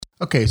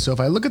Okay, so if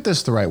I look at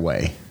this the right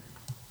way,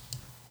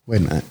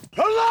 wait a minute.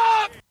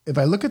 If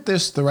I look at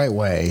this the right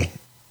way,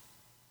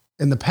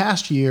 in the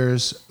past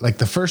years, like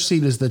the first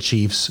seed is the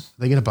Chiefs.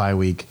 They get a bye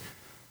week.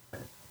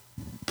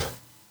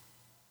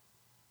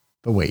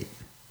 But wait.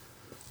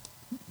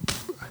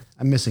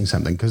 I'm missing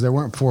something because there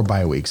weren't 4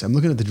 bye weeks. I'm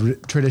looking at the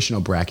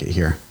traditional bracket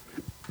here.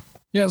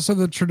 Yeah, so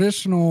the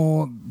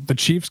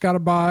Chiefs got a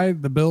bye.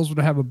 The Bills would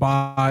have a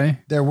bye.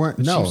 There weren't,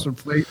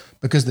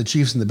 because the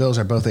Chiefs and the Bills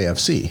are both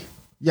AFC.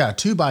 Yeah,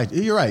 2 bye.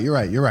 You're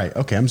right.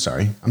 Okay, I'm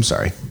sorry.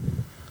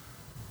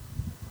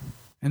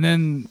 And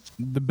then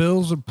the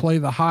Bills would play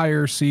the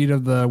higher seed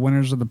of the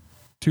winners of the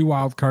 2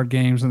 wild card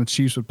games, and the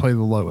Chiefs would play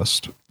the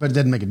lowest. But it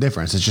doesn't make a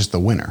difference. It's just the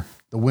winner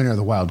of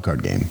the wild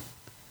card game.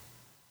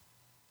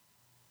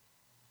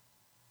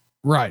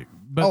 Right.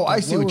 But I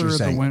see what you're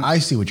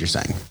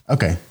saying.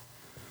 Okay.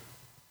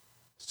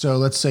 So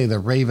let's say the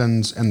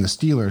Ravens and the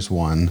Steelers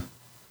won,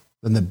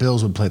 then the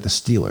Bills would play the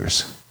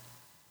Steelers.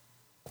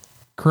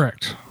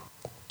 Correct.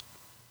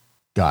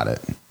 Got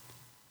it.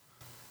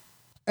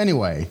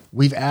 Anyway,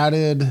 we've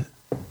added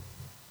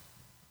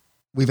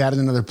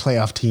another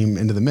playoff team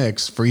into the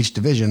mix for each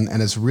division,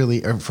 and it's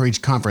really for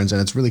each conference, and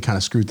it's really kind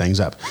of screwed things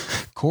up.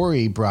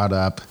 Corey brought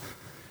up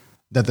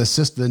that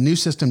the new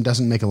system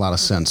doesn't make a lot of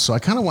sense, so I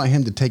kind of want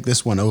him to take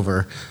this one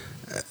over,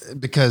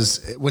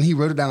 because when he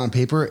wrote it down on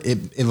paper,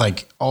 it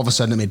like all of a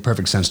sudden it made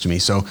perfect sense to me.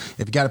 So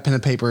if you got a pen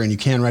and paper and you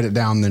can write it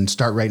down, then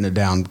start writing it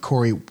down.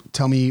 Corey,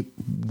 tell me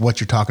what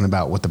you're talking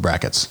about with the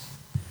brackets.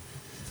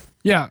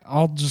 Yeah,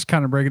 I'll just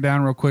kind of break it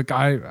down real quick.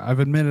 I've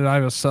admitted I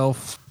have a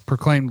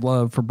self-proclaimed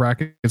love for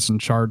brackets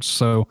and charts.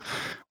 So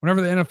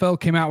whenever the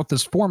NFL came out with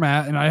this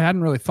format, and I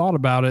hadn't really thought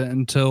about it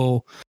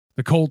until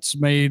the Colts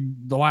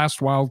made the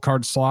last wild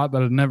card slot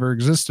that had never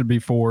existed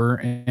before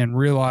and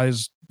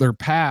realized their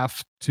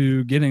path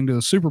to getting to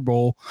the Super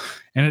Bowl.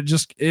 And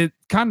it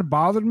kind of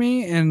bothered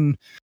me. And,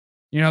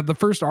 the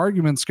first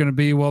argument's going to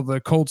be, well,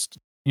 the Colts,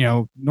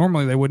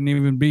 normally they wouldn't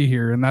even be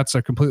here. And that's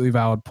a completely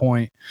valid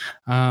point.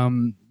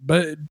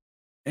 But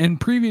in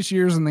previous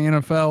years in the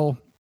NFL,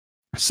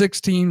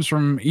 6 teams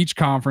from each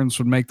conference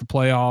would make the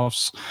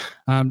playoffs.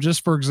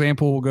 Just for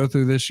example, we'll go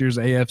through this year's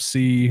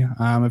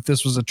AFC. If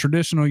this was a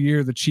traditional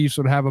year, the Chiefs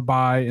would have a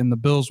bye and the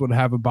Bills would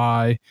have a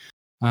bye.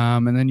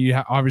 And then you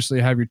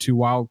obviously have your 2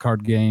 wild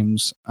card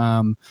games.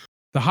 The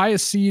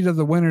highest seed of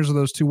the winners of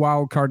those 2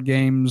 wild card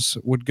games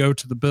would go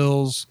to the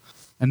Bills,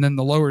 and then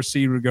the lower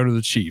seed would go to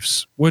the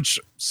Chiefs, which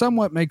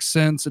somewhat makes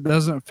sense. It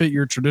doesn't fit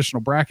your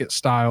traditional bracket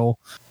style,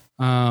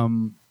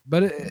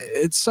 but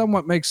it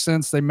somewhat makes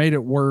sense. They made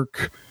it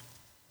work.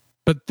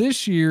 But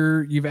this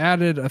year, you've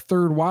added a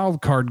 3rd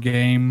wild card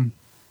game,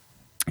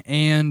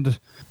 and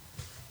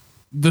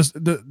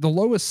the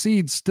lowest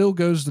seed still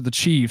goes to the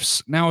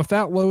Chiefs. Now, if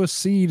that lowest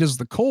seed is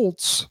the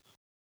Colts,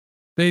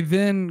 they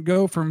then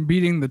go from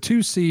beating the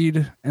 2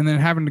 seed and then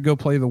having to go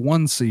play the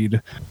 1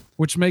 seed,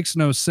 which makes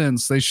no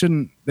sense. They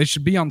should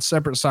be on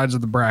separate sides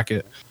of the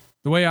bracket.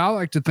 The way I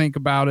like to think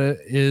about it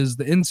is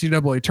the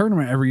NCAA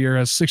tournament every year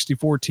has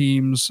 64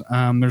 teams.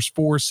 There's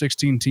 4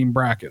 16-team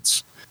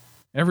brackets.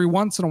 Every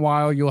once in a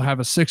while, you'll have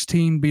a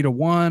 16 beat a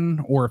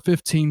 1 or a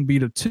 15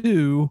 beat a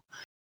 2.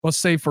 Let's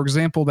say, for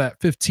example, that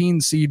 15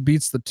 seed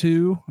beats the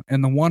 2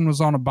 and the 1 was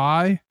on a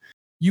bye.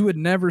 You would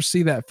never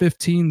see that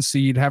 15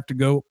 seed have to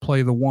go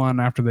play the 1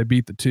 after they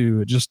beat the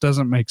 2. It just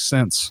doesn't make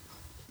sense.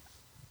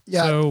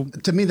 Yeah, so,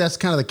 to me, that's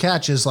kind of the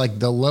catch is like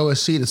the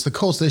lowest seed. It's the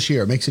Colts this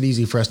year. It makes it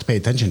easy for us to pay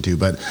attention to.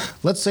 But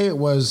let's say it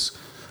was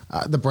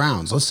the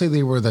Browns. Let's say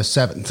they were the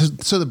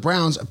 7th. So the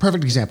Browns, a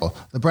perfect example.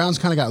 The Browns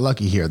kind of got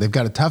lucky here. They've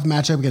got a tough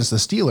matchup against the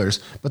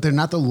Steelers, but they're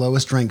not the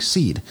lowest ranked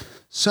seed.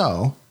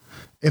 So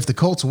if the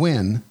Colts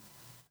win,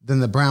 then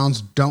the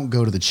Browns don't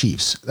go to the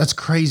Chiefs. That's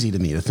crazy to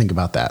me to think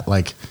about that.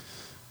 Like,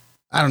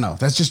 I don't know.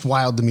 That's just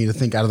wild to me to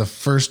think out of the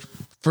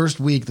first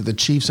week that the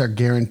Chiefs are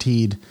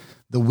guaranteed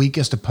the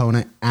weakest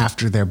opponent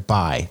after their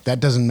bye. That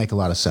doesn't make a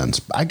lot of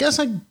sense. I guess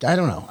I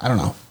don't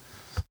know.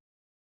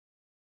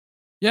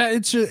 Yeah,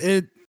 it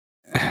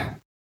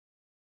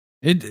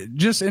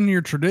just in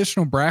your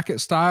traditional bracket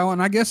style,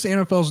 and I guess the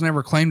NFL's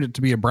never claimed it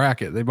to be a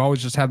bracket. They've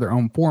always just had their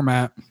own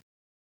format.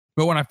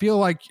 But when I feel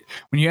like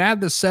when you add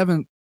the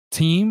 7th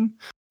team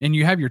and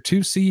you have your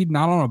 2 seed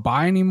not on a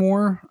bye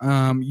anymore,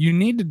 you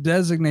need to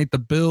designate the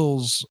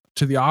Bills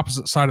to the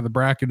opposite side of the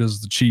bracket as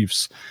the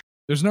Chiefs.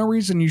 There's no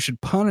reason you should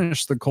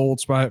punish the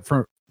Colts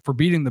for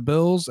beating the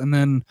Bills and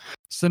then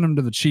send them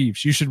to the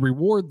Chiefs. You should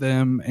reward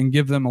them and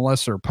give them a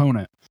lesser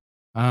opponent.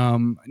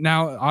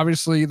 Now,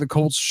 obviously, the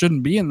Colts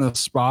shouldn't be in this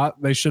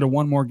spot. They should have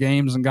won more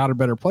games and got a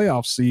better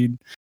playoff seed.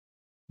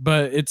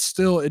 But it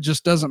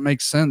just doesn't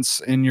make sense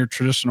in your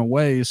traditional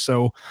ways.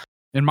 So,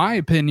 in my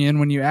opinion,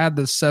 when you add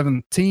the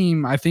 7th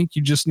team, I think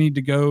you just need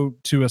to go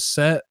to a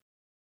set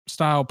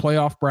style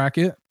playoff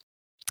bracket.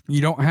 You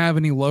don't have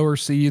any lower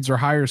seeds or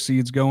higher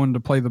seeds going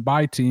to play the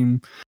bye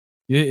team.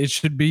 It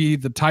should be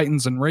the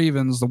Titans and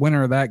Ravens. The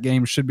winner of that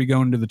game should be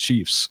going to the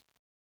Chiefs.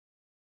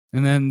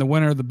 And then the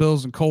winner of the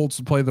Bills and Colts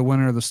would play the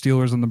winner of the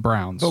Steelers and the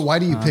Browns. But why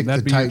do you pick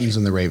the Titans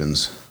and the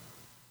Ravens?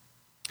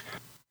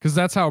 because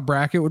that's how a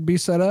bracket would be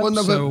set up. Well,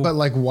 no, but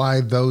like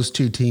why those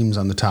two teams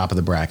on the top of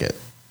the bracket?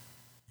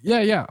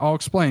 Yeah. I'll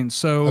explain.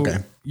 So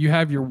you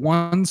have your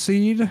 1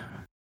 seed,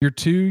 your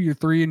 2, your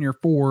 3, and your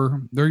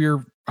 4. They're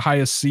your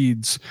highest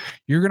seeds.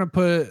 You're going to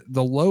put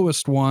the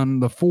lowest one,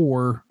 the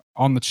 4,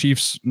 on the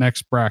Chiefs'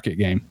 next bracket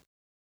game.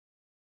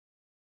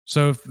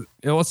 So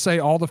let's say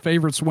all the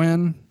favorites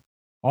win,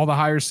 all the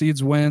higher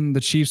seeds win, the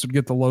Chiefs would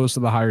get the lowest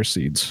of the higher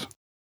seeds.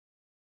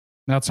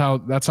 That's how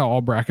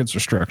all brackets are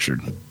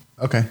structured.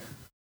 Okay.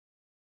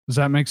 Does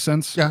that make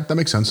sense? Yeah, that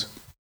makes sense.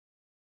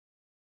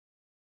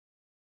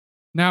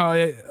 Now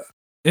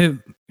it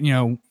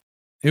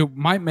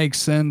might make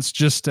sense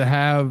just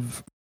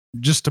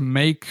to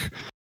make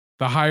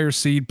the higher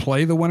seed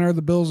play the winner of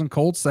the Bills and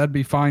Colts. That'd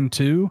be fine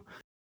too.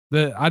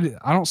 I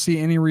don't see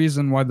any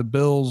reason why the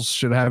Bills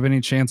should have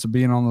any chance of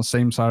being on the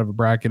same side of a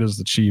bracket as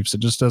the Chiefs. It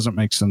just doesn't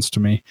make sense to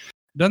me.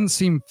 It doesn't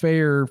seem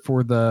fair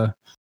for the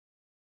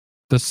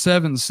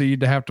 7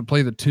 seed to have to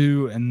play the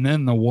 2 and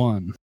then the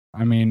 1.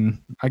 I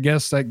mean, I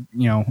guess that,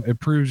 it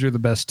proves you're the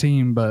best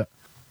team, but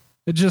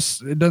it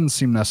doesn't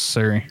seem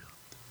necessary.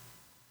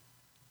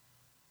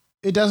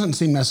 It doesn't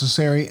seem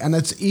necessary, and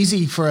it's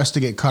easy for us to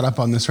get caught up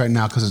on this right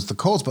now because it's the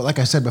Colts. But like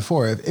I said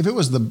before, if it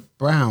was the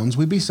Browns,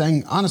 we'd be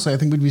saying, honestly, I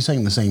think we'd be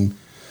saying the same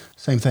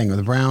thing. Or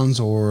the Browns,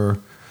 or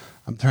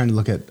I'm trying to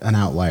look at an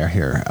outlier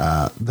here.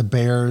 The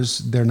Bears,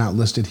 they're not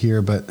listed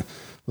here, but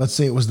let's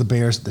say it was the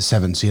Bears at the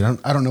 7 seed.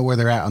 I don't know where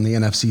they're at on the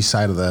NFC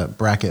side of the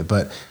bracket,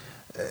 but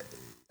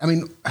I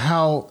mean,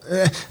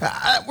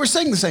 we're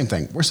saying the same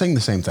thing. We're saying the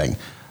same thing.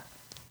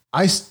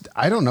 I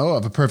don't know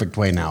of a perfect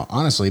way now,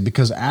 honestly,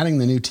 because adding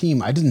the new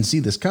team, I didn't see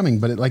this coming,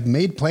 but it like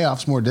made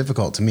playoffs more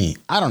difficult to me.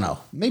 I don't know.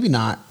 Maybe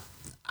not.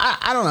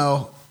 I don't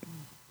know.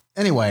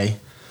 Anyway,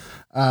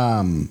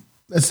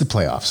 it's the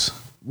playoffs.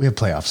 We have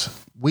playoffs.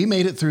 We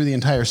made it through the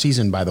entire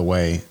season, by the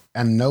way,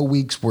 and no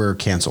weeks were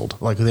canceled.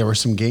 Like there were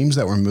some games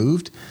that were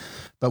moved,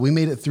 but we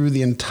made it through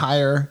the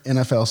entire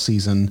NFL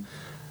season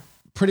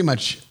pretty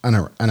much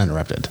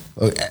uninterrupted.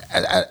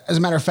 As a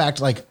matter of fact,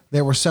 like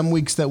there were some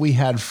weeks that we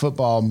had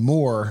football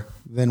more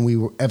than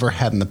we ever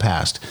had in the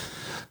past.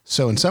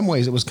 So in some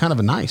ways it was kind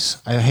of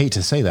I hate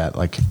to say that,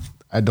 like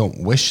I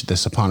don't wish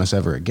this upon us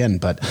ever again,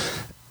 but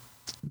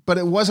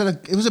it was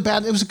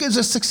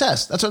a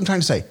success. That's what I'm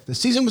trying to say. The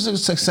season was a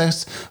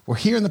success. We're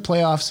here in the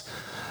playoffs.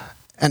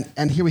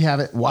 And here we have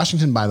it.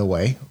 Washington, by the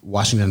way,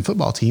 Washington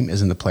football team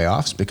is in the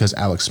playoffs because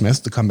Alex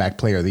Smith, the comeback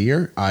player of the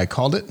year, I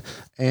called it.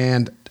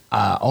 And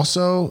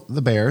also,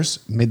 the Bears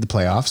made the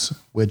playoffs,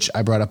 which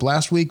I brought up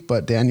last week.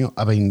 But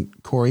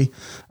Corey,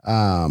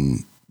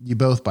 you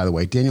both, by the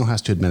way, Daniel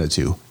has to admit it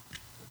too.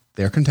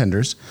 They're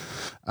contenders.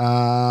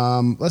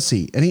 Let's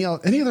see. Any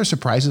other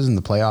surprises in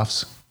the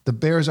playoffs? The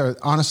Bears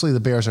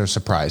are a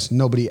surprise.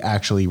 Nobody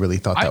actually really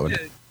thought that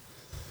would.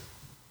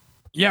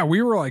 Yeah,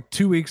 we were like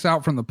 2 weeks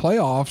out from the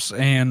playoffs,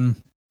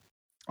 and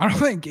I don't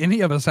think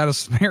any of us had a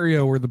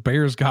scenario where the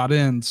Bears got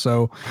in.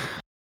 So.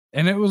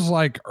 And it was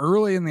like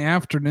early in the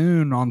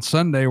afternoon on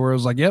Sunday where it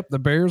was like, yep, the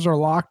Bears are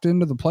locked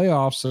into the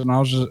playoffs. And I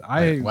was just,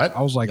 I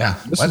was like,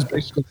 this is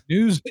basically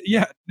news.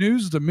 Yeah.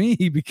 News to me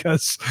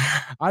because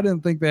I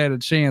didn't think they had a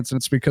chance. And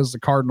it's because the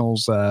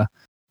Cardinals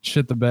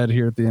shit the bed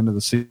here at the end of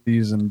the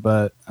season.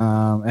 But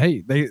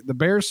hey, the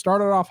Bears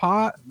started off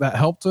hot. That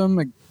helped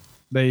them.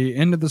 They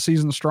ended the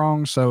season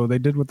strong. So they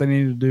did what they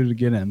needed to do to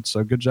get in.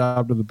 So good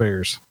job to the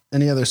Bears.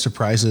 Any other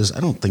surprises? I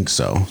don't think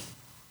so.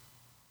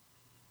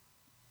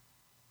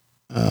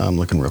 I'm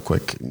looking real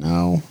quick.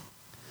 No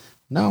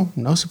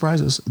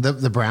surprises.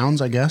 The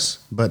Browns, I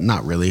guess, but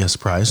not really a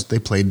surprise. They're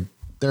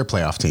a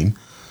playoff team.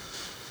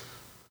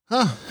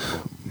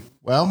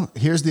 Well,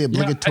 here's the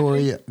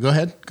obligatory. Go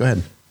ahead.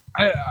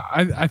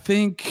 I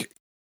think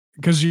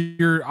because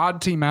your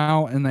odd team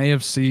out in the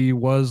AFC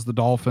was the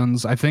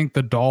Dolphins. I think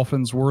the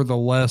Dolphins were the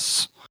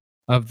less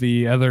of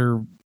the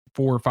other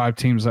 4 or 5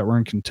 teams that were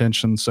in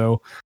contention.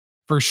 So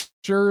for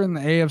sure in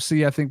the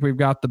AFC, I think we've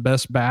got the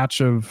best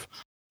batch of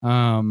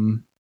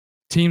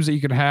teams that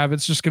you could have.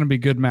 It's just going to be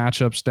good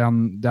matchups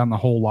down the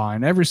whole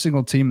line. Every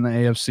single team in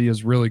the AFC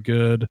is really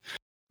good.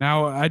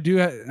 Now,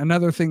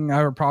 another thing I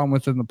have a problem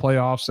with in the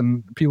playoffs,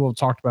 and people have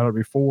talked about it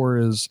before,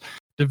 is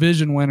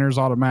division winners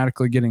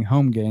automatically getting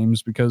home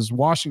games because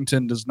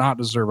Washington does not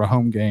deserve a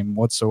home game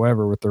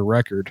whatsoever with their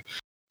record.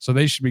 So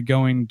they should be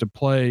going to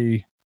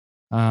play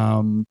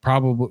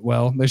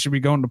they should be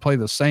going to play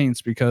the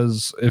Saints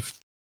because if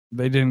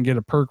they didn't get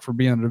a perk for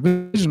being a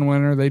division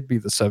winner, they'd be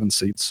the 7th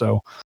seed.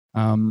 So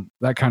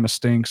that kind of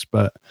stinks,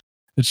 but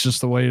it's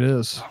just the way it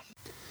is.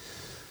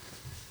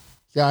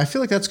 Yeah, I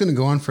feel like that's going to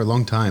go on for a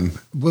long time.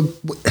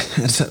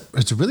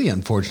 It's really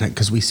unfortunate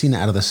because we've seen it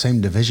out of the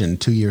same division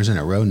 2 years in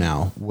a row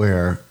now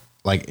where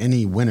like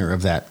any winner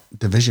of that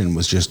division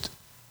was just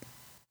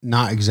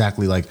not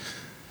exactly like,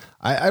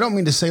 I don't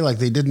mean to say like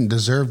they didn't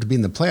deserve to be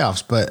in the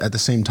playoffs, but at the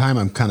same time,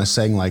 I'm kind of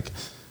saying like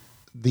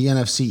the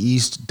NFC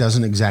East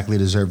doesn't exactly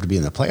deserve to be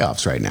in the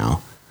playoffs right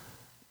now.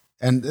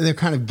 And they're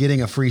kind of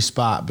getting a free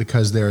spot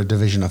because they're a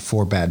division of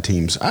 4 bad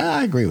teams.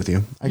 I agree with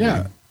you. I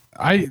agree.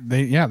 I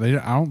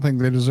don't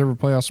think they deserve a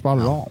playoff spot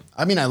at all.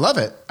 I mean, I love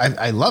it.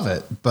 I love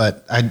it,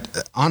 but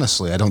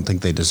honestly, I don't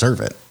think they deserve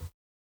it.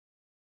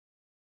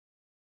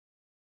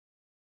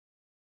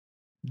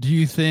 Do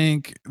you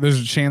think there's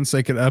a chance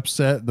they could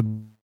upset the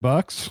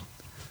Bucks?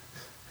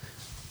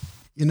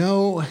 You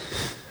know,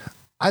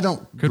 I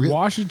don't. Could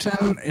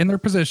Washington, in their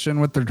position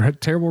with their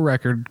terrible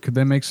record, could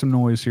they make some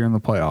noise here in the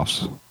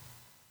playoffs?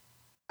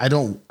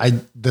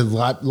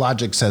 The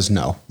logic says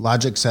no.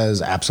 Logic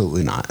says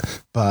absolutely not.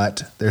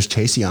 But there's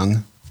Chase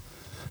Young,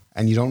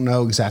 and you don't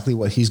know exactly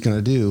what he's going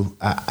to do.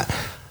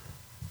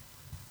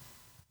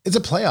 It's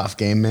a playoff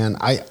game, man.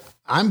 I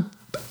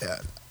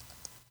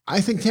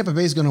think Tampa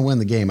Bay is going to win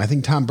the game. I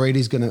think Tom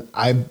Brady's going to.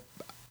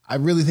 I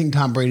really think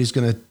Tom Brady's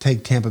going to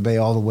take Tampa Bay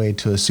all the way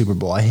to a Super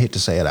Bowl. I hate to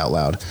say it out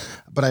loud,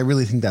 but I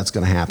really think that's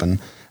going to happen.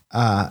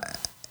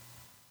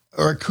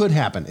 Or it could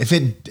happen.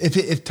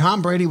 If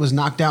Tom Brady was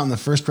knocked out in the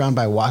first round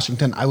by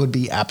Washington, I would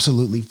be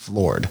absolutely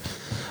floored.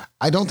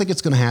 I don't think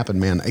it's going to happen,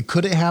 man.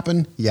 Could it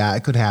happen? Yeah,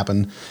 it could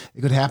happen. It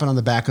could happen on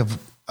the back of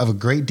a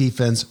great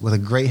defense with a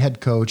great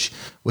head coach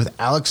with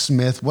Alex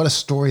Smith. What a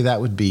story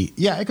that would be.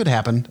 Yeah, it could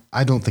happen.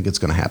 I don't think it's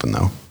going to happen,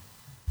 though.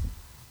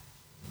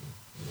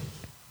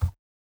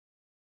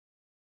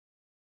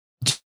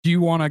 Do you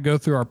want to go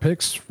through our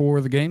picks for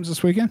the games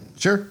this weekend?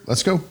 Sure.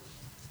 Let's go.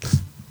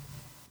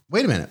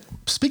 Wait a minute.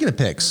 Speaking of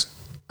picks,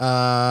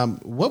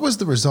 what was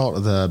the result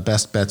of the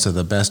best bets of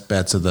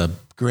the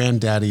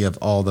granddaddy of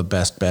all the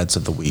best bets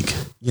of the week?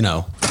 You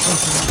know.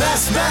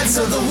 Best bets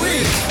of the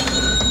week.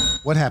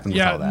 What happened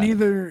with all that?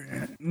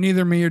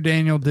 Neither me or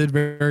Daniel did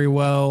very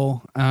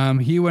well.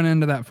 He went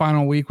into that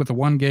final week with a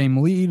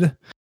 1-game lead.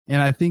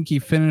 And I think he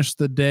finished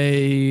the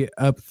day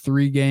up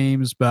 3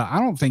 games, but I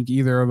don't think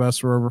either of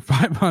us were over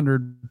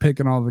 500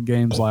 picking all the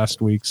games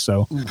last week.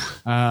 So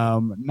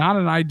not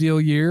an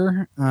ideal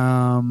year.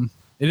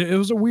 It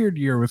was a weird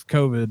year with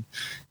COVID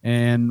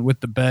and with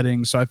the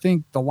betting. So I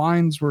think the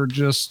lines were I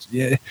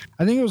think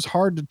it was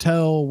hard to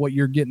tell what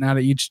you're getting out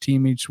of each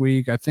team each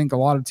week. I think a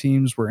lot of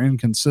teams were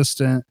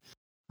inconsistent.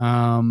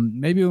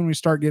 Maybe when we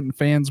start getting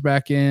fans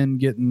back in,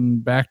 getting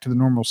back to the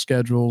normal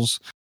schedules,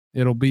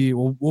 we'll be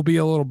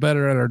a little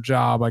better at our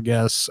job, I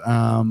guess.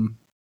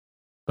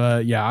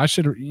 But yeah, I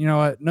should, you know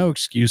what? No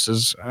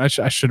excuses. I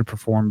should have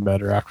performed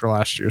better after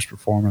last year's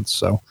performance.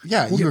 So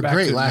yeah, you were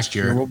great last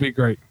year. We'll be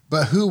great.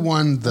 But who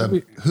won the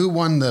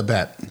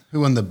bet?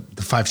 Who won the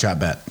 5-shot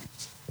bet?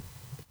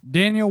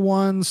 Daniel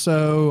won,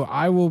 so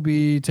I will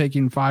be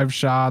taking 5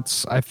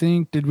 shots. I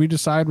think, did we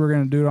decide we're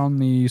going to do it on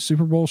the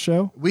Super Bowl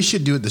show? We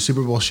should do it the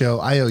Super Bowl show.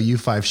 I owe you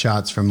 5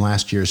 shots from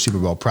last year's Super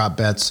Bowl prop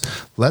bets.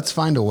 Let's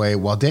find a way.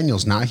 While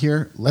Daniel's not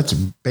here, let's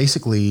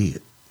basically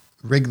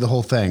rig the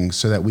whole thing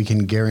so that we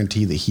can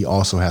guarantee that he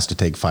also has to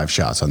take 5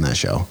 shots on that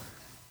show.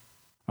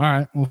 All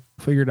right, we'll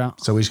figure it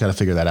out. So we just got to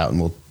figure that out, and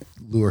we'll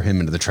lure him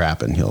into the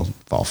trap, and he'll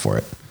fall for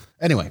it.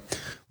 Anyway,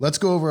 let's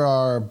go over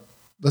our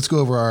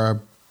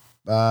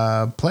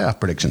playoff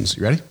predictions.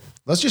 You ready?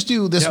 Let's just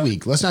do this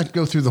week. Let's not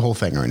go through the whole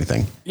thing or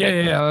anything.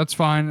 Yeah, that's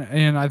fine.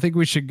 And I think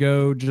we should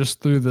go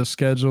just through the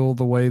schedule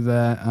the way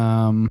that,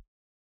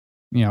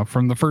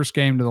 from the first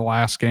game to the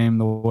last game,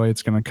 the way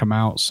it's going to come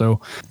out.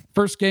 So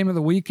first game of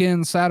the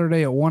weekend,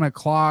 Saturday at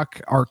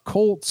 1:00, our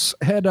Colts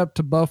head up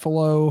to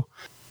Buffalo.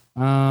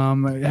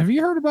 Have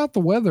you heard about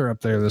the weather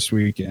up there this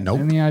weekend? Nope.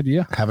 Any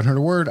idea? Haven't heard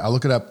a word. I'll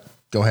look it up.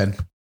 Go ahead.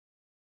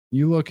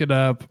 You look it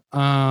up.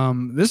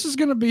 This is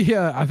going to be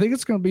I think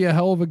it's going to be a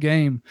hell of a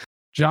game.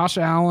 Josh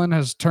Allen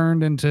has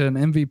turned into an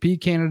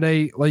MVP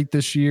candidate late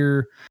this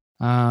year.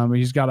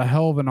 He's got a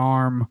hell of an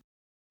arm.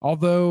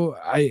 Although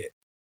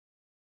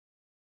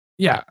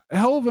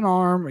hell of an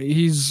arm.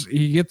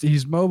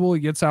 He's mobile.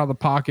 He gets out of the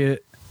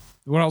pocket.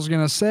 What I was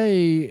going to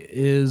say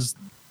is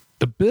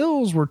the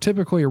Bills were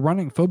typically a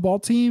running football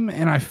team.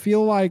 And I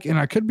feel like, and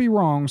I could be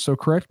wrong, so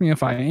correct me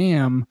if I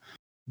am,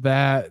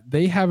 that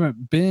they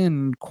haven't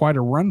been quite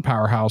a run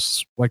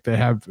powerhouse like they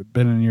have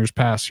been in years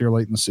past here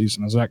late in the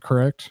season. Is that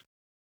correct?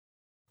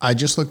 I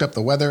just looked up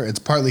the weather. It's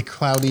partly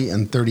cloudy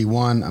and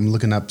 31. I'm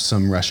looking up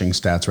some rushing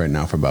stats right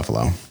now for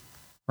Buffalo.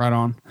 Right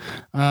on.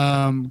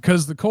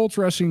 Because the Colts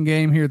rushing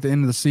game here at the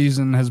end of the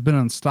season has been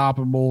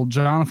unstoppable.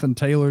 Jonathan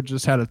Taylor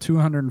just had a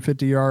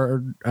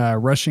 250-yard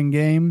rushing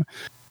game,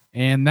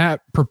 and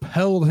that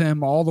propelled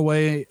him all the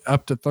way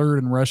up to 3rd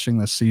in rushing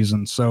this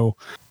season. So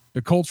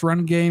the Colts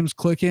run game's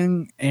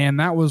clicking, and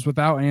that was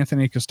without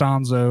Anthony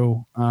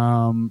Costanzo,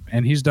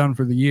 and he's done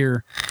for the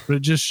year. But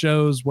it just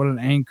shows what an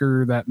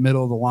anchor that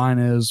middle of the line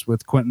is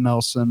with Quentin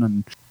Nelson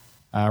and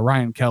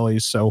Ryan Kelly.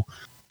 So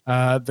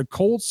the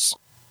Colts,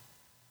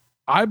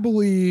 I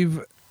believe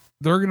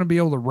they're going to be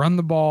able to run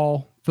the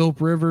ball. Phillip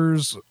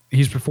Rivers,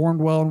 he's performed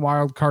well in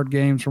wild card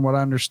games from what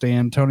I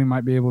understand. Tony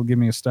might be able to give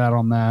me a stat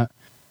on that.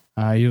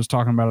 He was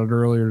talking about it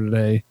earlier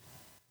today.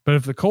 But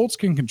if the Colts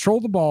can control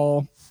the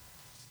ball,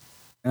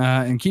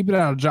 and keep it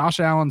out of Josh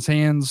Allen's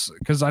hands,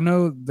 because I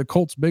know the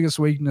Colts' biggest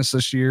weakness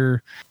this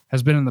year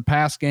has been in the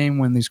pass game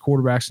when these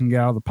quarterbacks can get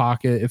out of the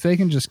pocket. If they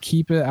can just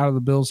keep it out of the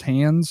Bills'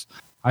 hands,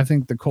 I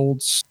think the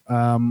Colts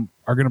are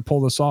going to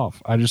pull this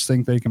off. I just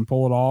think they can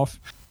pull it off.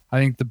 I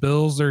think the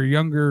Bills are a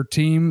younger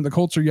team. The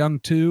Colts are young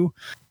too.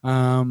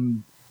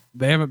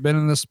 They haven't been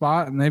in this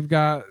spot, and they've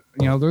got,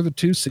 they're the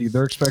 2 seed.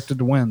 They're expected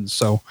to win.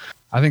 So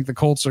I think the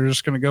Colts are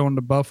just going to go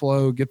into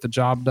Buffalo, get the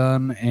job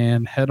done,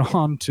 and head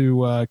on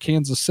to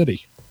Kansas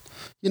City.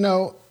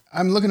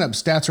 I'm looking up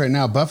stats right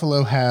now.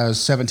 Buffalo has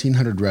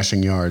 1,700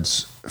 rushing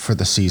yards for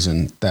the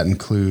season. That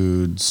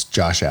includes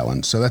Josh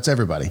Allen. So that's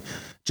everybody.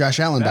 Josh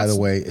Allen, by the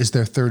way, is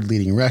their 3rd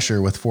leading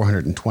rusher with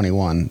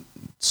 421.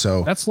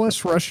 So that's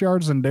less rush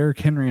yards than Derrick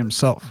Henry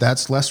himself.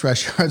 That's less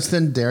rush yards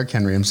than Derrick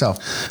Henry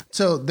himself.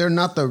 So they're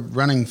not the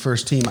running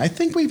first team. I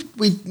think we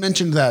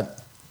mentioned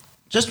that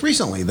just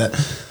recently,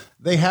 that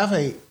they have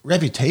a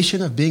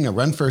reputation of being a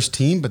run first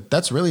team, but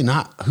that's really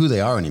not who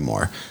they are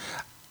anymore.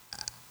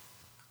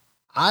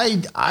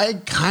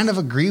 I kind of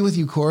agree with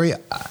you, Corey.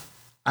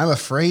 I'm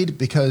afraid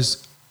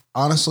because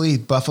honestly,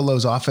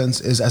 Buffalo's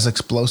offense is as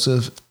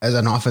explosive as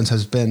an offense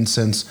has been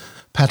since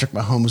Patrick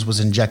Mahomes was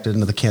injected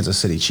into the Kansas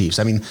City Chiefs.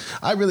 I mean,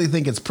 I really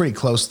think it's pretty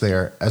close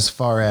there as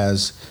far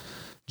as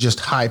just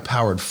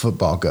high-powered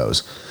football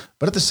goes.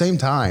 But at the same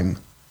time,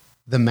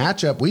 the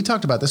matchup, we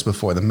talked about this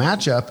before, the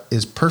matchup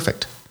is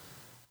perfect.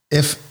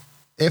 If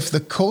the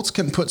Colts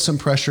can put some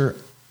pressure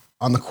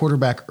on the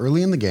quarterback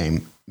early in the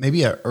game,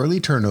 maybe an early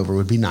turnover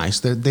would be nice.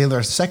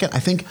 They're second. I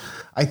think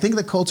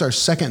the Colts are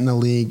second in the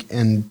league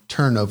in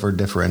turnover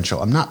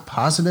differential. I'm not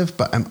positive,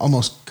 but I'm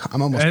almost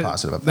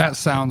positive of that. That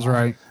sounds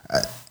right.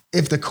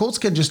 If the Colts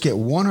can just get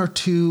 1 or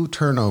 2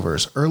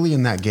 turnovers early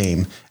in that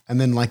game, and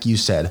then, like you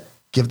said,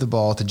 give the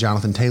ball to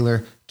Jonathan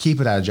Taylor,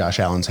 keep it out of Josh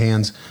Allen's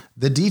hands,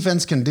 the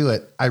defense can do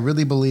it. I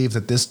really believe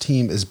that this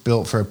team is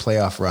built for a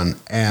playoff run,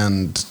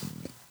 and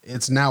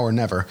it's now or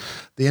never.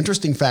 The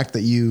interesting fact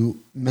that you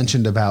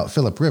mentioned about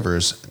Phillip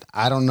Rivers,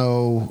 I don't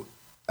know,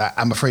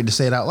 I'm afraid to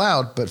say it out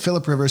loud, but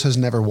Phillip Rivers has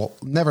never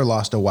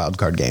lost a wild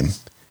card game.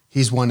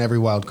 He's won every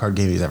wild card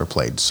game he's ever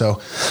played. So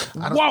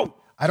I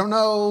don't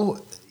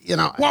know.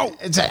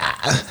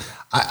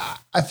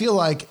 I feel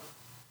like,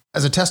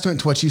 as a testament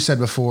to what you said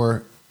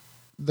before,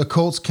 the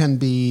Colts can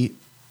be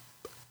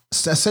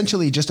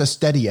essentially just a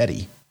steady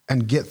Eddie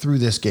and get through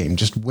this game.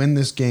 Just win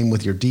this game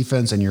with your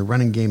defense and your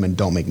running game and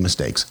don't make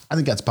mistakes. I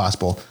think that's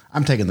possible.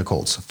 I'm taking the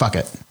Colts. Fuck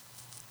it.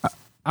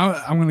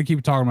 I'm going to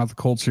keep talking about the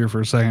Colts here for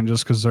a second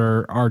just because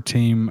they're our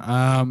team.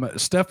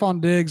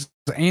 Stephon Diggs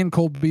and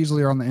Cole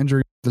Beasley are on the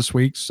injury this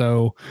week,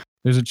 so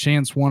there's a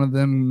chance one of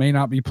them may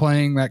not be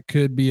playing. That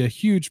could be a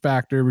huge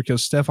factor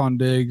because Stephon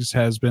Diggs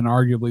has been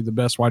arguably the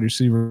best wide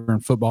receiver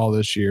in football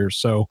this year.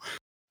 So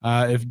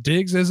if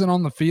Diggs isn't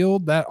on the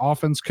field, that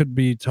offense could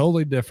be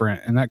totally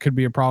different, and that could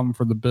be a problem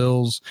for the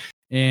Bills.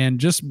 And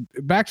just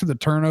back to the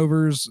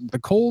turnovers, the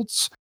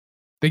Colts,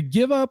 they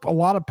give up a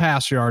lot of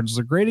pass yards.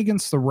 They're great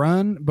against the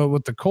run, but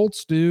what the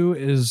Colts do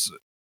is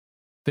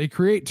they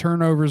create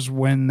turnovers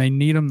when they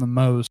need them the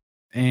most.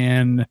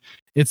 And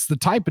it's the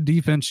type of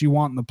defense you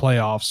want in the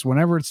playoffs.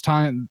 Whenever it's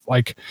time,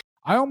 like,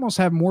 I almost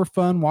have more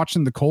fun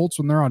watching the Colts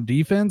when they're on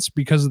defense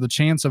because of the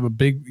chance of a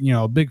big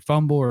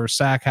fumble or a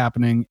sack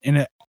happening.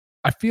 And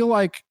I feel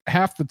like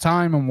half the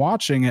time I'm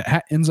watching it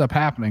ends up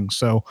happening.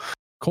 So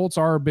Colts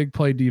are a big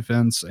play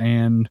defense,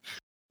 and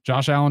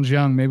Josh Allen's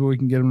young. Maybe we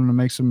can get him to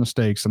make some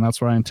mistakes, and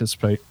that's what I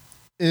anticipate.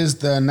 Is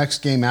the next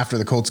game after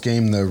the Colts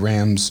game the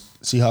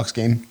Rams-Seahawks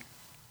game?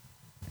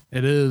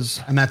 It is.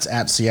 And that's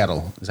at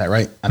Seattle. Is that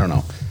right? I don't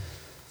know.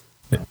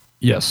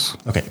 Yes.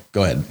 Okay,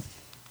 go ahead.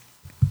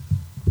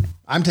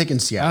 I'm taking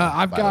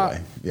Seattle, by the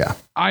way. Yeah.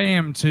 I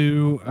am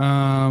too.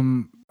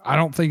 I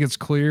don't think it's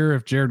clear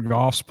if Jared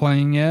Goff's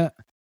playing yet.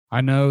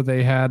 I know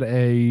they had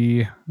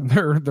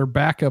their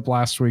backup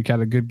last week had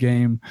a good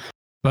game,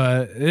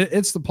 but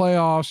it's the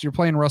playoffs. You're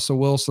playing Russell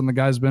Wilson. The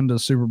guy's been to the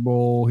Super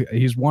Bowl.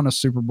 He's won a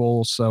Super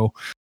Bowl. So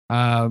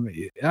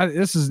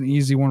this is an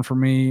easy one for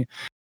me.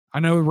 I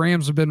know the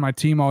Rams have been my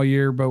team all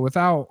year, but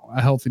without a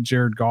healthy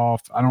Jared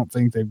Goff, I don't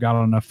think they've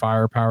got enough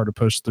firepower to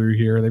push through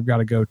here. They've got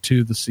to go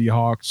to the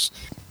Seahawks.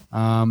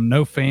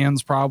 No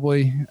fans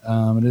probably.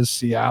 It is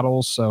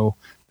Seattle, so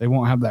they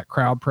won't have that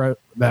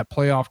that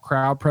playoff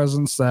crowd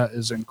presence that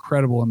is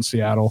incredible in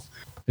Seattle.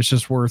 It's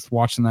just worth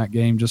watching that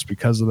game just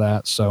because of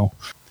that. So,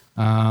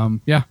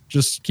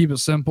 just keep it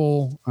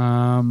simple.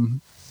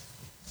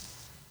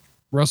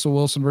 Russell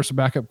Wilson versus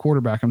backup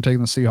quarterback. I'm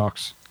taking the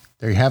Seahawks.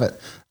 There you have it.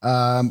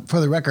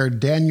 For the record,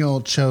 Daniel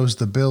chose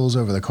the Bills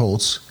over the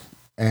Colts,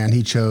 and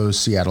he chose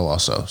Seattle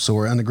also. So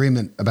we're in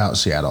agreement about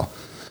Seattle.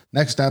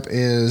 Next up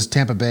is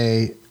Tampa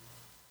Bay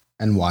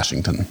and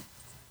Washington.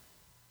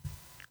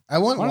 Why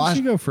don't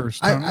you go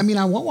first, Tony?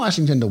 I want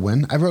Washington to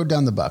win. I wrote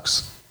down the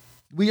Bucks.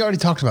 We already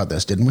talked about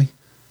this, didn't we?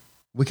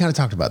 We kind of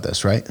talked about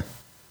this, right?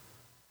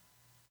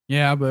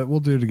 Yeah, but we'll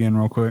do it again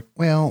real quick.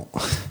 Well,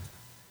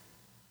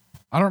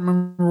 I don't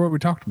remember what we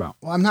talked about.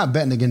 Well, I'm not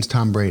betting against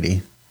Tom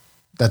Brady.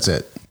 That's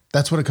it.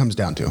 That's what it comes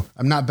down to.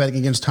 I'm not betting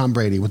against Tom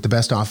Brady with the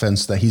best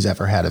offense that he's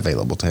ever had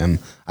available to him.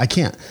 I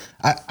can't.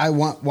 I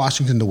want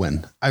Washington to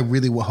win. I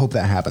really hope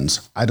that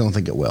happens. I don't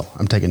think it will.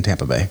 I'm taking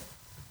Tampa Bay.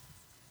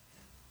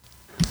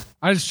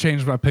 I just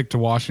changed my pick to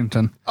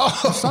Washington.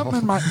 Oh.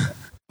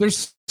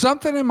 There's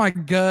something in my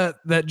gut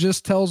that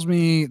just tells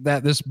me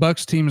that this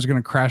Bucks team is going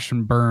to crash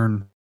and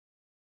burn.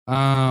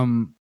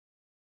 And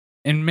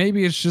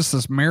maybe it's just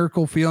this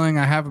miracle feeling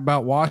I have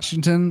about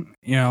Washington.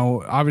 You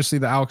know, obviously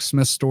the Alex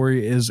Smith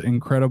story is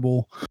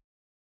incredible,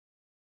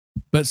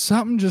 but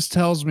something just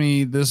tells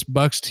me this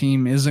Bucks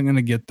team isn't going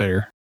to get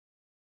there.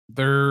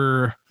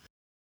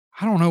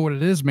 I don't know what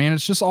it is, man.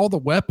 It's just all the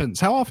weapons.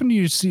 How often do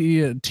you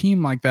see a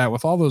team like that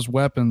with all those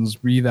weapons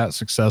be that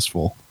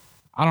successful?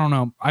 I don't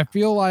know. I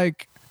feel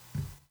like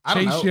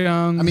Chase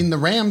Young. I mean, the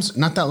Rams,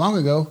 not that long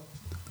ago,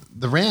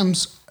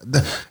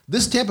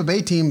 this Tampa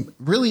Bay team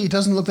really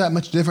doesn't look that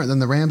much different than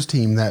the Rams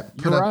team that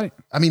put up. Right.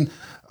 I mean,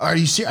 are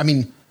you serious? I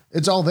mean,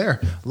 it's all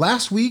there.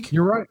 Last week,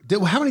 you're right.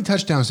 How many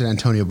touchdowns did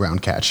Antonio Brown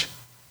catch?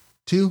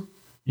 2?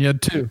 He had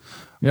 2.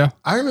 Yeah.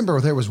 I remember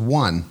there was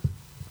one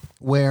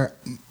where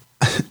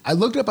I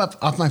looked up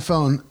off my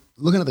phone,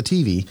 looking at the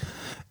TV,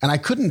 and I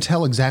couldn't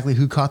tell exactly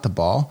who caught the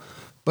ball,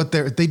 but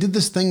they did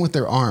this thing with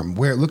their arm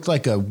where it looked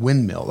like a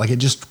windmill, like it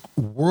just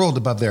whirled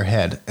above their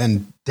head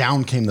and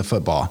down came the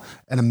football.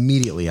 And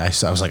immediately I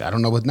was like, I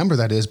don't know what number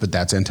that is, but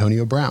that's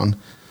Antonio Brown.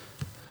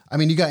 I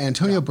mean, you got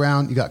Antonio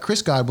Brown, you got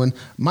Chris Godwin,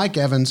 Mike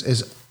Evans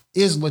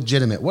is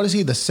legitimate. What is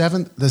he? The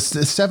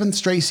seventh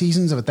straight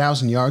seasons of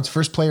 1,000 yards,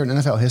 first player in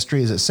NFL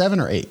history. Is it 7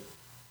 or 8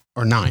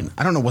 or 9?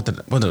 I don't know what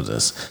it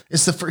is.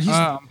 It's the first.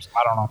 I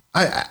don't know.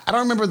 I don't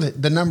remember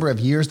the number of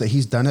years that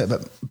he's done it,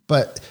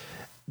 but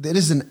it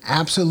is an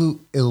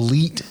absolute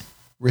elite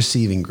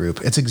receiving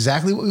group. It's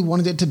exactly what we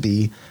wanted it to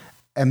be.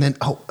 And then,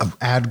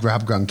 add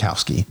Rob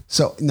Gronkowski.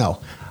 So,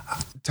 no,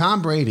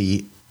 Tom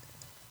Brady,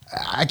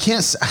 I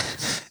can't,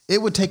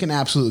 it would take an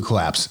absolute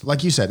collapse.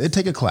 Like you said, it'd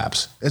take a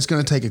collapse. It's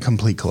going to take a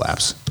complete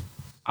collapse.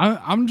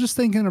 I'm just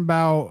thinking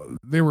about,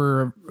 there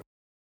were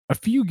a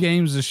few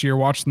games this year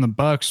watching the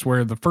Bucks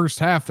where the first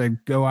half they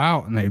go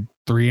out and they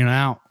 3 and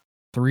out.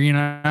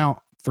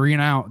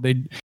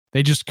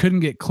 They just couldn't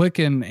get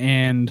clicking.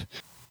 And,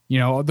 you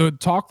know, the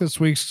talk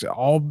this week's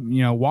all,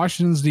 you know,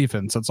 Washington's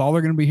defense. That's all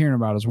they're going to be hearing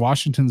about is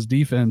Washington's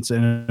defense.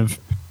 And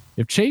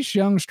if Chase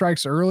Young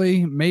strikes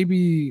early,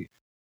 maybe,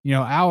 you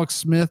know, Alex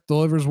Smith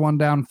delivers one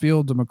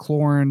downfield to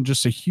McLaurin,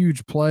 just a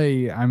huge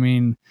play. I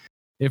mean,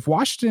 if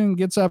Washington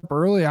gets up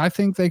early, I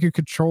think they could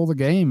control the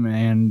game.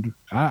 And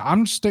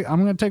I'm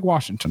going to take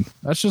Washington.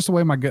 That's just the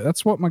way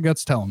that's what my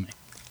gut's telling me.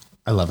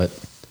 I love it.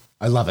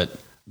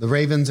 The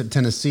Ravens at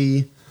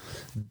Tennessee.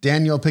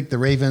 Daniel picked the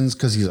Ravens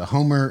because he's a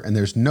homer, and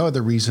there's no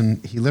other reason.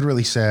 He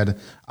literally said,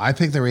 I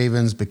picked the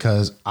Ravens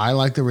because I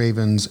like the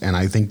Ravens, and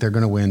I think they're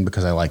going to win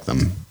because I like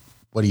them.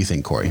 What do you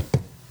think, Corey?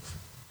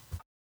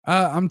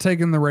 I'm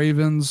taking the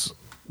Ravens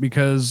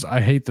because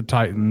I hate the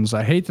Titans.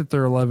 I hate that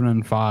they're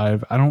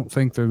 11-5. I don't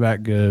think they're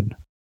that good,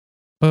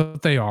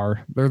 but they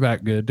are. They're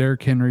that good.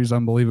 Derrick Henry's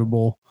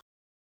unbelievable.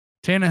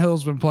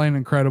 Tannehill's been playing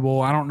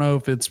incredible. I don't know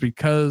if it's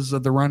because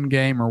of the run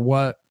game or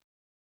what,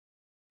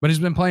 but he's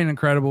been playing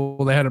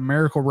incredible. They had a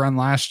miracle run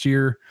last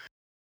year.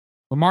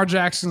 Lamar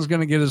Jackson's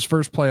going to get his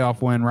first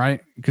playoff win,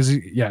 right? Because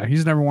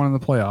he's never won in the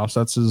playoffs.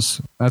 That's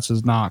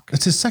his knock.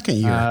 It's his second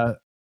year.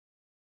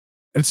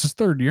 It's his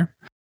third year.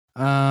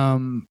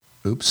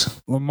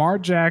 Oops. Lamar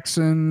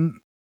Jackson.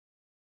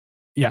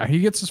 Yeah, he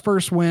gets his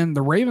first win.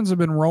 The Ravens have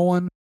been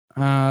rolling.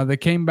 They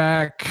came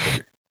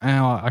back.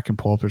 I can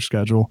pull up their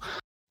schedule,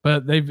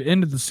 but they've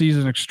ended the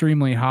season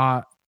extremely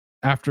hot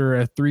after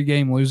a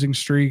 3-game losing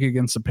streak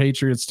against the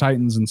Patriots,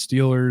 Titans, and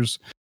Steelers.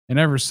 And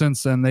ever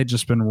since then, they've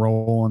just been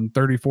rolling.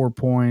 34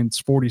 points,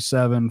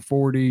 47,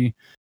 40,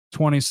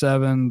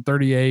 27,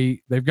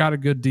 38. They've got a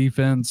good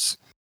defense.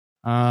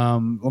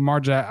 Ravens.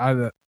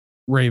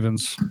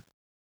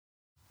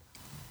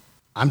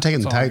 I'm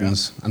taking the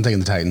Titans.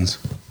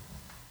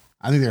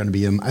 I think they're going to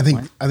beat them. I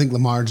think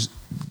Lamar's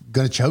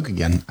going to choke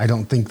again. I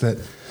don't think that,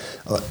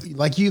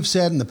 like you've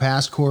said in the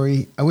past,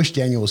 Corey, I wish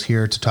Daniel was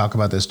here to talk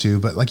about this too,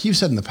 but like you've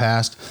said in the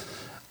past,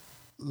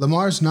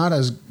 Lamar's not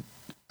as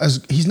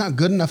he's not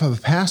good enough of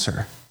a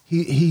passer.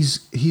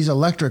 He's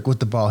electric with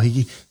the ball.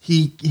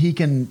 He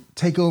can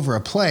take over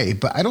a play,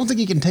 but I don't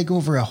think he can take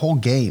over a whole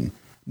game.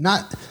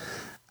 I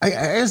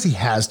guess he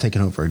has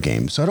taken over a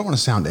game, so I don't want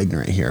to sound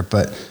ignorant here,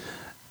 but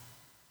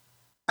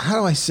how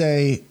do I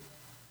say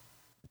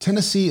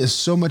Tennessee is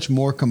so much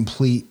more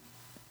complete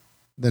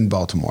than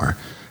Baltimore.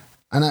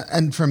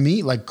 And for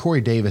me, like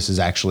Corey Davis is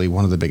actually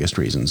one of the biggest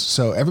reasons.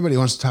 So everybody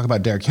wants to talk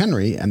about Derrick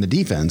Henry and the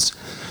defense,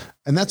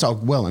 and that's all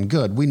well and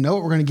good. We know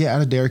what we're going to get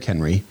out of Derrick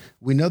Henry.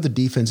 We know the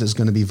defense is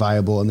going to be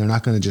viable and they're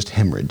not going to just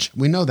hemorrhage.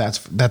 We know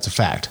that's a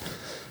fact.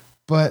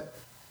 But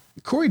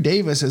Corey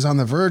Davis is on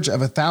the verge of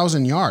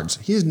 1,000 yards.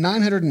 He has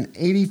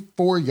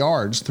 984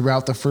 yards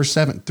throughout the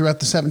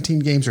 17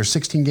 games or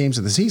 16 games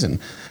of the season.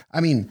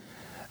 I mean,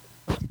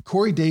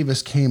 Corey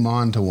Davis came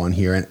on to one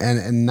here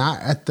and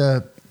not at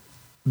the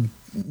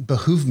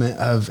behoovement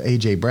of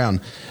A.J. Brown.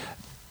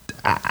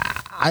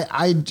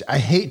 I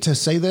hate to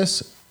say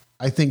this.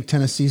 I think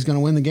Tennessee's going to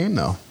win the game,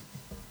 though.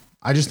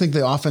 I just think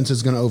the offense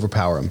is going to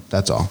overpower them.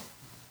 That's all.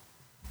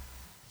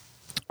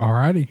 All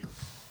righty.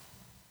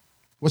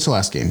 What's the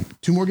last game?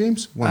 2 more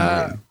games? One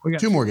more game. We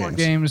got 2 more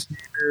games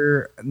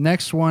here.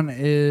 Next one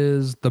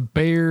is the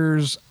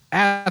Bears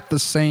at the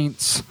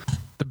Saints.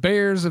 The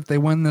Bears, if they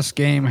win this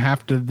game,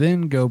 have to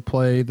then go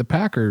play the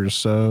Packers.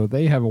 So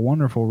they have a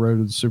wonderful road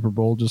to the Super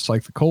Bowl, just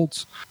like the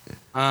Colts.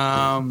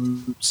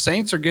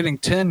 Saints are getting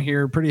 10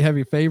 here, pretty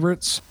heavy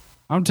favorites.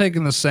 I'm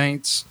taking the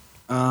Saints.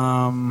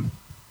 The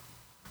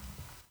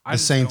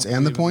Saints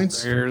and the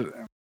points?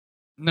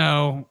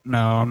 No,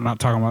 I'm not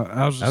talking about.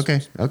 I was just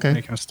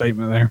making a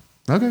statement there.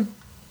 Okay.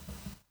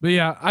 But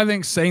yeah, I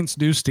think Saints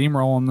do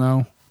steamroll them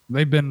though.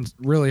 They've been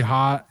really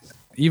hot.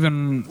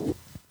 Even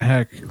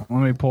heck, let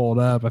me pull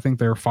it up. I think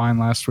they were fine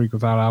last week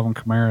without Alvin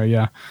Kamara.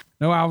 Yeah,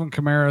 no Alvin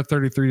Kamara,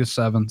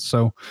 33-7.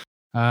 So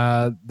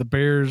the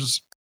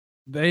Bears,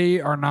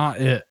 they are not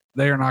it.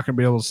 They are not going to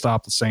be able to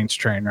stop the Saints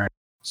train right now.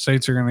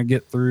 Saints are going to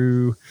get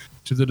through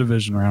to the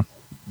division round.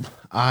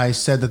 I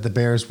said that the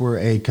Bears were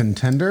a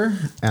contender,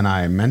 and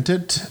I meant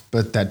it,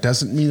 but that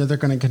doesn't mean that they're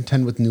going to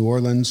contend with New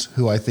Orleans,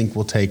 who I think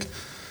will take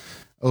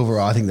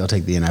overall. I think they'll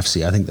take the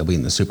NFC. I think they'll be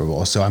in the Super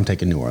Bowl, so I'm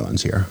taking New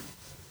Orleans here.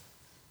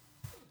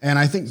 And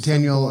I think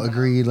Daniel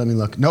agreed. Let me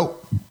look.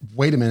 Nope.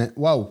 Wait a minute.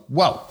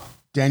 Whoa.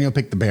 Daniel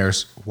picked the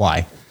Bears.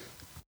 Why?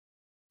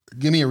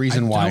 Give me a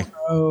reason why.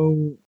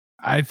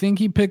 I think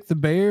he picked the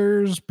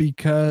Bears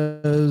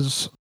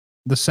because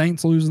the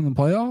Saints lose in the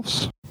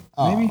playoffs.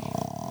 Maybe.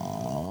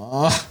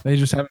 They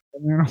just haven't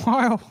been there in a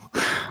while.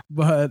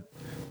 But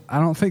I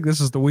don't think this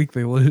is the week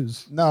they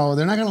lose. No,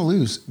 they're not going to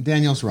lose.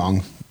 Daniel's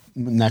wrong.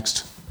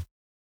 Next.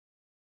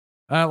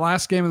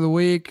 Last game of the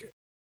week.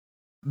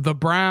 The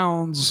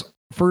Browns'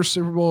 first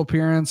Super Bowl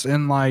appearance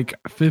in like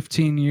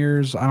 15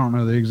 years. I don't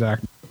know the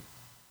exact.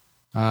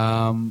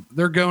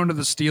 They're going to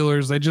the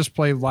Steelers. They just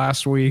played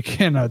last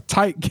week in a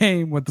tight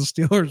game with the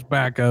Steelers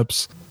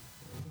backups.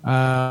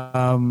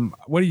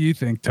 What do you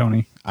think,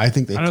 Tony? I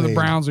think I know the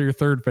Browns are your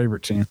third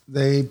favorite team.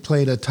 They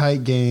played a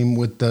tight game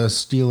with the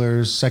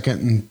Steelers' second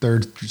and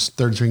third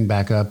string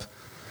backup.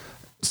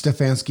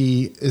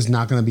 Stefanski is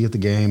not going to be at the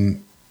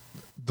game.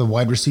 The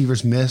wide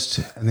receivers missed,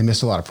 and they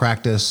missed a lot of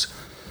practice.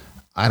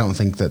 I don't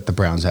think that the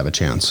Browns have a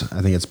chance.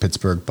 I think it's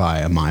Pittsburgh by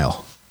a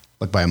mile.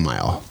 I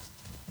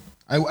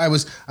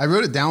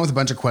wrote it down with a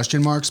bunch of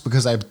question marks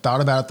because I've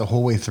thought about it the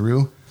whole way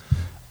through.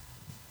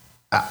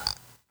 I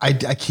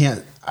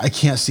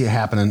can't see it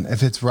happening.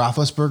 If it's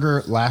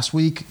Roethlisberger last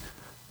week,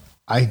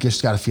 I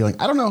just got a feeling.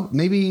 I don't know.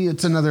 Maybe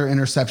it's another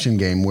interception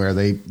game where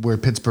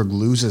Pittsburgh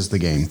loses the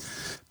game.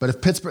 But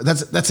if Pittsburgh,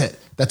 that's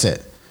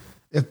it.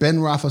 If Ben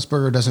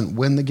Roethlisberger doesn't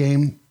win the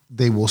game,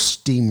 they will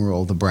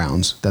steamroll the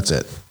Browns. That's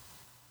it.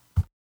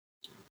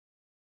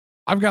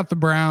 I've got the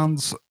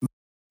Browns.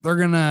 They're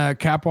gonna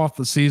cap off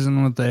the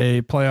season with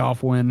a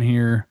playoff win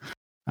here.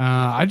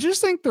 I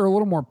just think they're a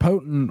little more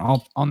potent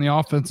on the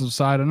offensive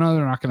side. I know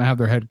they're not going to have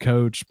their head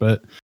coach,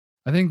 but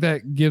I think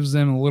that gives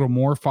them a little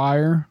more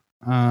fire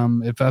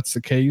if that's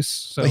the case.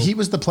 So but he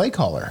was the play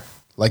caller.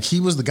 Like he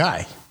was the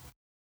guy.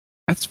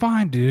 That's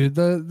fine, dude.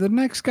 The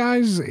next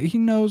guy's, he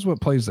knows what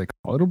plays they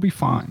call. It'll be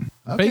fine.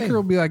 Okay. Baker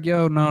will be like,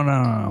 yo,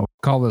 no.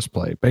 Call this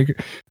play. Baker,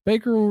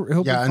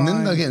 he'll be fine. And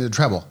then they'll get into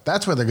trouble.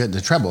 That's where they're getting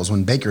into trouble is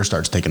when Baker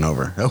starts taking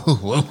over.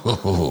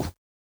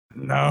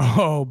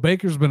 No,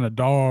 Baker's been a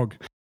dog.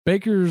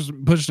 Baker's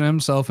pushing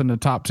himself into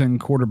top 10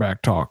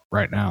 quarterback talk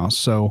right now.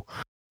 So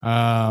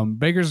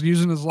Baker's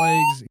using his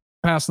legs,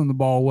 passing the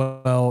ball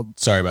well.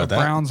 Sorry about that.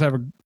 Browns have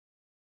a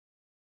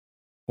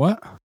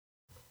what?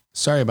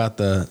 Sorry about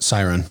the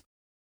siren.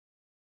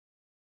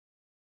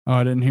 Oh,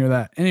 I didn't hear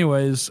that.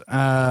 Anyways,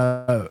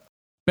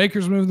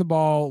 Baker's moving the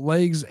ball,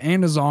 legs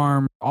and his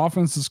arm.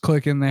 Offense is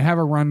clicking. They have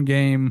a run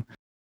game.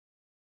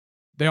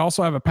 They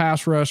also have a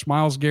pass rush.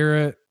 Myles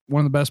Garrett,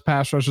 one of the best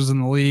pass rushes in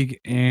the league,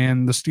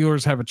 and the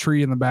Steelers have a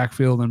tree in the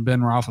backfield and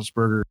Ben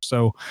Roethlisberger.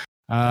 So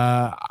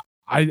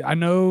I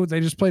know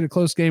they just played a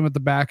close game with the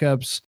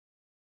backups,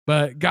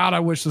 but God, I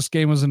wish this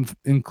game was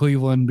in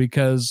Cleveland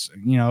because,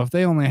 you know, if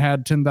they only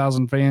had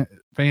 10,000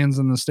 fans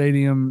in the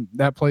stadium,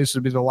 that place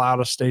would be the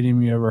loudest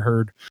stadium you ever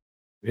heard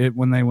it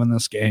when they win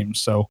this game.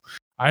 So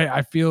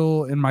I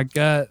feel in my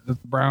gut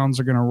that the Browns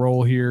are going to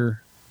roll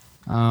here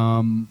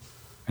and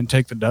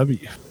take the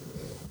W.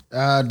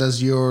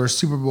 What's your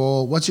Super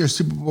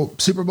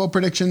Bowl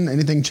prediction?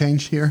 Anything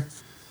change here?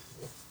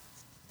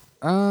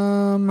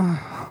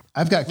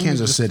 I've got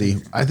Kansas City.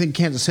 I think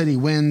Kansas City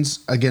wins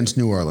against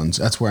New Orleans.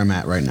 That's where I'm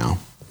at right now.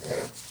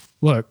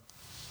 Look,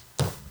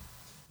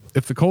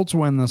 if the Colts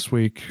win this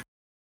week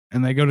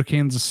and they go to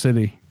Kansas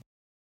City,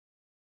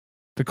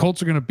 the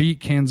Colts are going to beat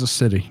Kansas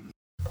City.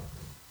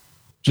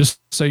 Just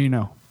so you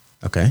know.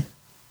 Okay.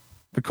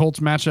 The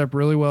Colts match up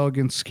really well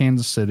against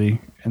Kansas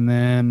City, and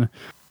then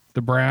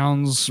the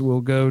Browns will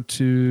go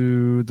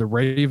to the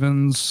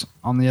Ravens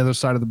on the other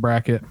side of the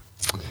bracket.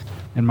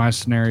 In my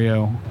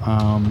scenario,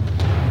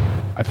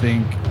 I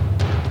think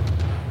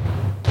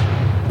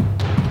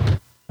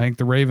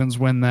the Ravens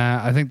win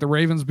that. I think the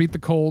Ravens beat the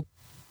Colts,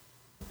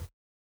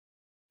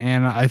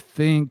 and I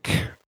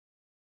think,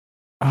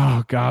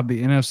 oh God,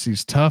 the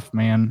NFC's tough,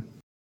 man.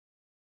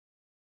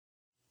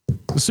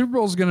 The Super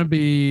Bowl is going to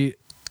be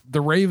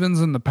The Ravens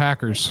and the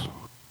Packers.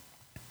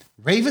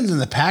 Ravens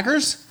and the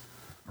Packers?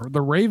 Or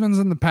the Ravens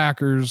and the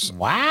Packers.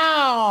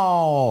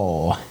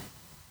 Wow.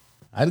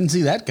 I didn't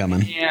see that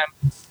coming.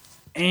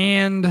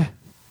 And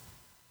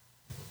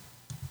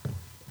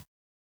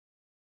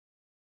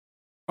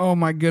oh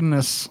my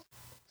goodness.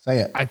 Say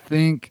it. I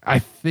think.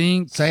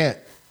 Say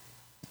it.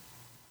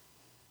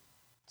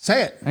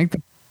 Say it.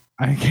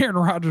 I think Aaron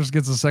Rodgers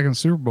gets a second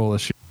Super Bowl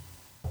this year.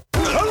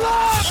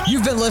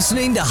 You've been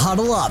listening to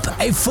Huddle Up,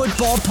 a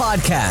football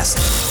podcast.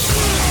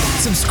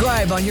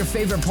 Subscribe on your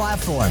favorite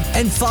platform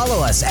and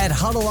follow us at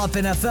Huddle Up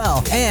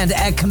NFL and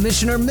at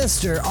Commissioner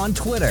Mister on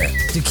Twitter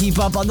to keep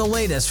up on the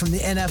latest from the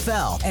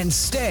NFL and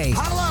stay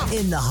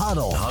in the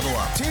huddle. Huddle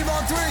up. Team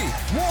on three.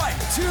 1,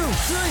 2,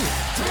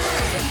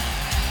 3.